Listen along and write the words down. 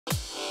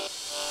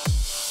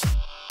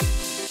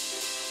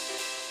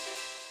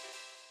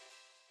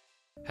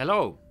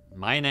Hello,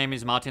 my name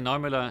is Martin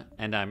Neumüeller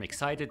and I'm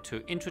excited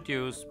to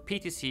introduce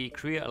PTC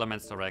Creo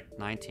Elements Direct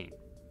 19.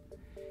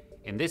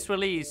 In this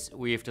release,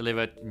 we've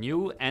delivered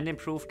new and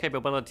improved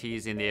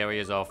capabilities in the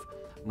areas of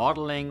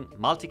modeling,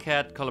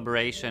 multi-CAD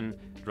collaboration,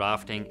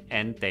 drafting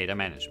and data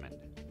management.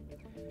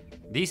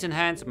 These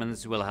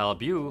enhancements will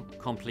help you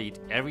complete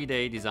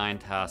everyday design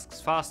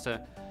tasks faster,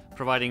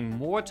 providing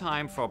more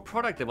time for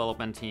product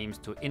development teams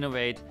to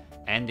innovate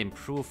and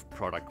improve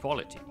product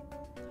quality.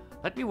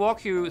 Let me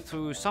walk you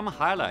through some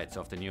highlights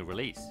of the new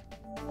release.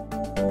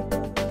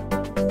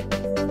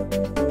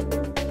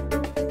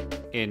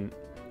 In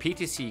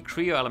PTC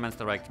Creo Elements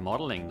Direct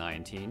Modeling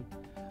 19,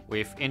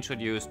 we've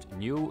introduced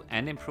new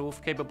and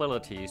improved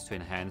capabilities to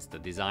enhance the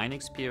design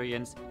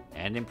experience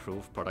and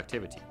improve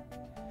productivity.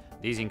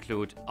 These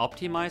include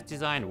optimized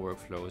design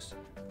workflows,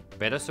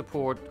 better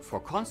support for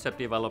concept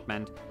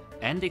development,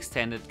 and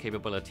extended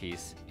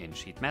capabilities in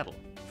sheet metal.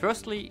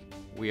 Firstly,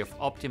 we have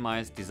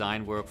optimized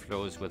design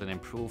workflows with an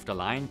improved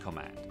align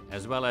command,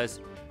 as well as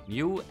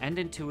new and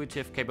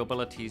intuitive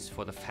capabilities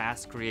for the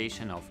fast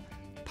creation of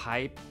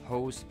pipe,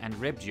 hose, and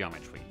rib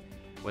geometry,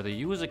 where the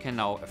user can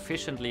now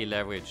efficiently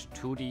leverage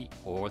 2D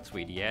or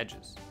 3D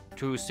edges.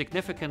 To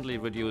significantly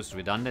reduce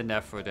redundant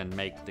effort and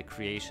make the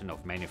creation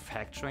of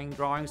manufacturing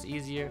drawings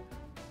easier,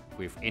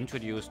 we've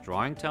introduced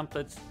drawing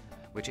templates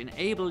which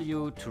enable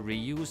you to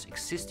reuse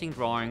existing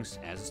drawings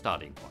as a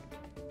starting point.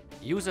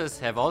 Users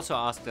have also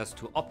asked us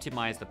to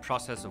optimize the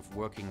process of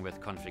working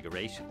with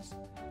configurations.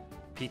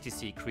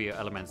 PTC Creo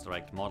Elements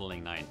Direct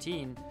Modeling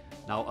 19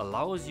 now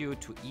allows you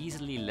to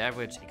easily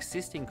leverage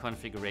existing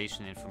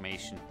configuration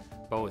information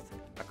both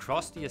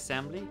across the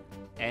assembly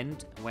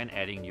and when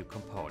adding new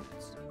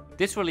components.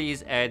 This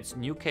release adds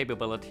new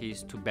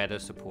capabilities to better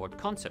support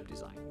concept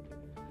design.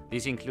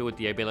 These include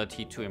the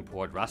ability to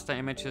import raster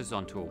images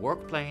onto a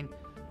work plane,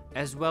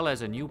 as well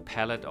as a new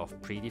palette of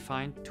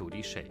predefined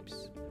 2D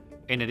shapes.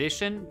 In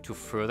addition, to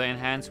further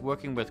enhance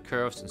working with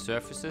curves and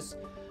surfaces,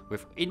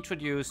 we've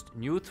introduced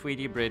new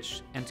 3D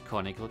bridge and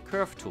conical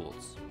curve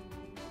tools.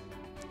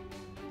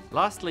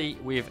 Lastly,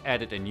 we've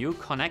added a new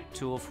connect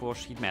tool for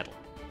sheet metal.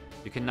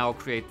 You can now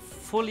create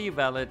fully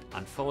valid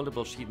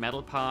unfoldable sheet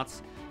metal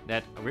parts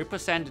that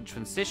represent a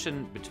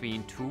transition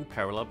between two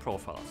parallel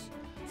profiles.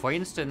 For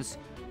instance,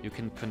 you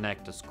can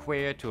connect a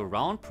square to a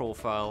round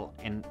profile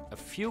in a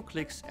few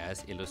clicks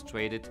as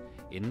illustrated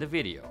in the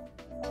video.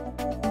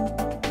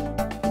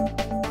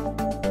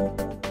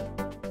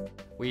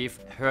 We've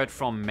heard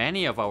from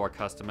many of our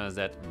customers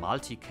that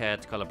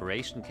multi-CAD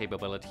collaboration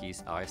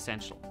capabilities are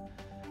essential.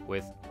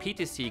 With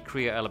PTC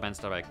Creo Elements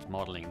Direct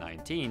Modeling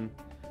 19,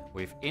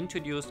 we've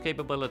introduced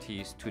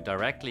capabilities to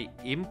directly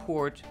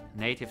import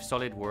native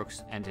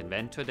SolidWorks and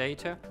Inventor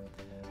data,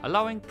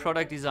 allowing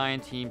product design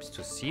teams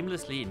to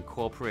seamlessly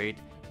incorporate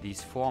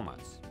these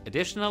formats.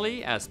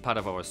 Additionally, as part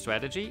of our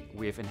strategy,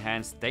 we have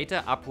enhanced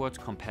data upward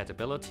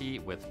compatibility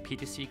with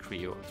PTC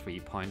Creo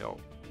 3.0.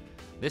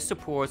 This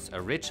supports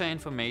a richer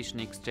information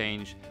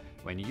exchange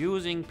when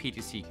using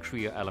PTC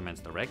Creo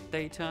Elements Direct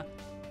data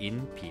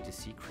in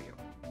PTC Creo.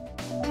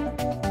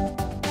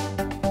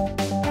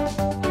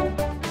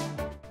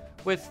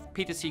 With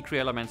PTC Creo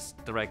Elements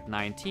Direct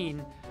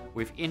 19,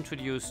 we've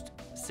introduced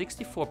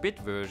 64-bit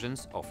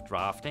versions of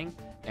drafting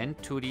and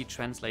 2D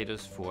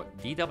translators for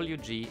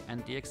DWG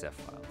and DXF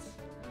files.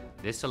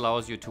 This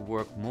allows you to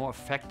work more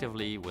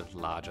effectively with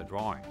larger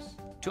drawings.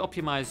 To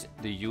optimize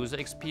the user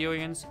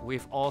experience,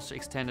 we've also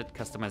extended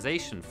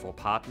customization for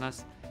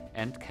partners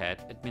and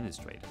CAD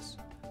administrators.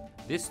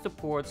 This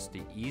supports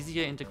the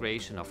easier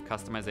integration of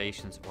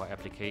customizations or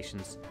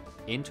applications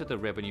into the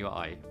Revenue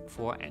UI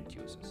for end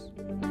users.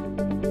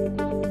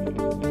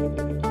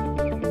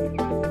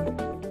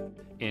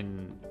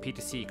 In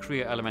PTC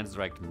Creo Elements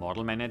Direct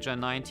Model Manager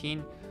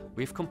 19,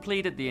 we've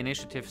completed the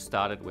initiative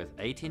started with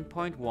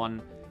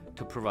 18.1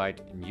 to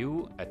provide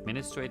new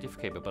administrative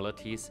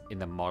capabilities in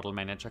the Model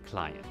Manager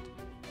client.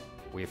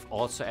 We've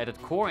also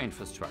added core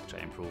infrastructure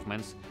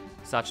improvements,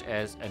 such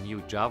as a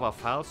new Java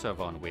file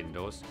server on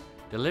Windows,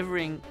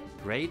 delivering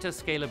greater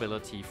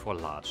scalability for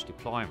large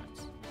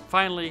deployments.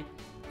 Finally,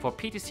 for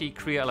PTC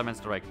Creo Elements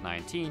Direct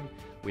 19,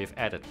 we've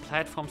added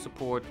platform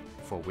support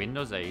for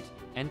Windows 8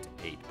 and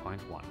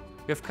 8.1.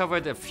 We've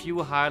covered a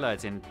few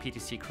highlights in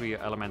PTC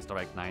Creo Elements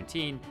Direct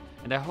 19,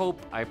 and I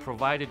hope I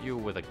provided you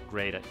with a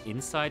greater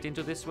insight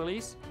into this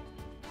release.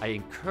 I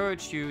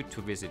encourage you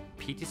to visit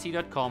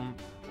ptc.com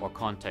or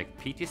contact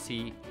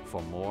PTC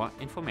for more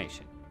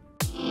information.